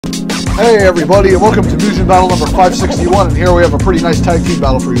Hey everybody, and welcome to Mugen Battle number 561, and here we have a pretty nice tag team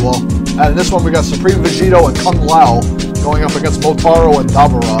battle for you all. And in this one we got Supreme Vegito and Kung Lao going up against Motaro and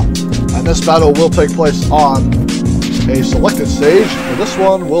Dabura. And this battle will take place on a selected stage. For this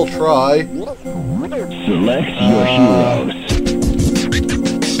one, we'll try... Select your heroes.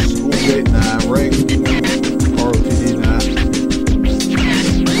 School Gate, nah. Ring, ROTD, nah.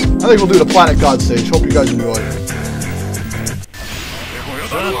 I think we'll do the Planet God stage. Hope you guys enjoy.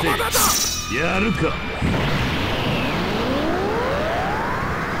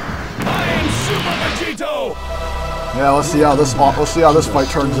 Yeah, let's see how this fight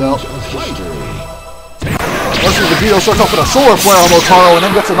turns out. Let's see, Vegito starts off with a solar flare on Motaro and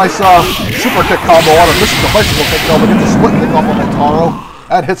then gets a nice super kick combo on him. Misses the bicycle kick though, but gets a split kick off on Motaro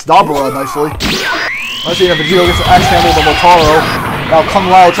and hits Dabura nicely. Let's see, Vegito gets an axe handle to Motaro. Now Kung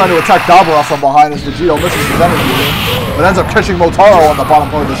Lao trying to attack Dabura from behind as Vegito misses his energy beam, but ends up catching Motaro on the bottom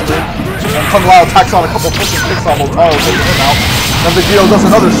part of the screen. And Kung Lao tacks on a couple twisting kicks on Motaro, taking him out. Then Vegito does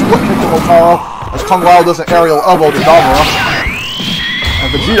another split kick to Motaro as Kung Lao does an aerial elbow to Dabura. And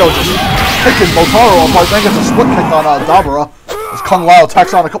Vegito just kicking Motaro apart, then gets a split kick on Dabura as Kung Lao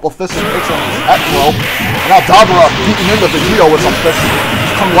tacks on a couple fists and kicks on his hat throw. And now Dabura beating into Vegito with some fists.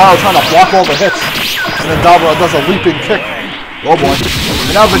 Kung Lao trying to block all the hits. And then Dabura does a leaping kick. Oh boy.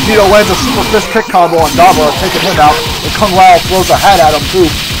 And now Vegito lands a super fist kick combo on Dabura, taking him out. And Kung Lao throws a hat at him too.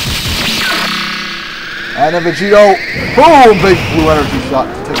 And then Vegito, boom, big blue energy shot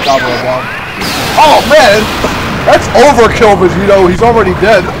to take Dabura down. Oh man, that's overkill, Vegito. He's already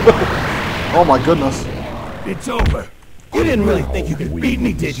dead. Oh my goodness. It's over. You didn't really think you could beat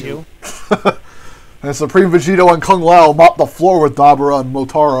me, did you? And Supreme Vegito and Kung Lao mop the floor with Dabura and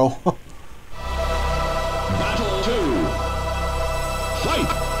Motaro.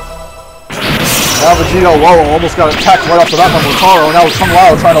 Now Vegito almost got attacked right off the bat by Motaro. Now Kung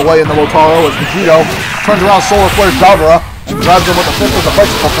Lao trying to lay into Motaro as Vegito turns around, solar flares Dabura and grabs him with a fist with a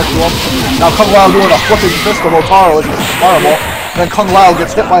bicycle kick to him. Now Kung Lao doing a flipping fist to Motaro as he's fireball. Then Kung Lao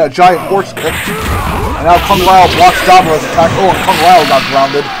gets hit by a giant horse kick. And now Kung Lao blocks Dabura's attack. Oh, and Kung Lao got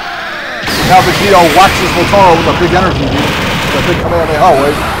grounded. Now Vegito waxes Motaro with a big energy beam. With a big Kamehameha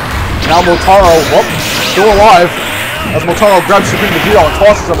wave. Now Motaro, still alive. As Motaro grabs Supreme Vegito and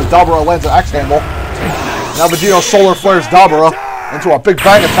tosses him as Dabura lands an axe handle. Now Vegito solar flares Dabura into a big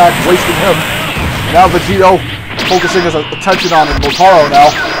bang attack, wasting him. Now Vegito focusing his attention on Motaro now.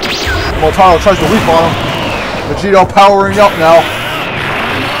 Motaro tries to leap on him. Vegito powering up now.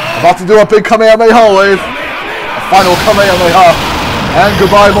 About to do a big Kamehameha wave. A final Kamehameha. And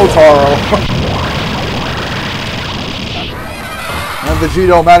goodbye Motaro. And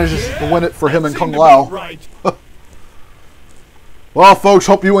Vegito manages to win it for him and Kung Lao. Well, folks,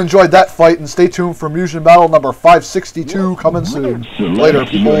 hope you enjoyed that fight, and stay tuned for Mugen Battle number 562 coming soon. Later,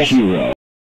 people.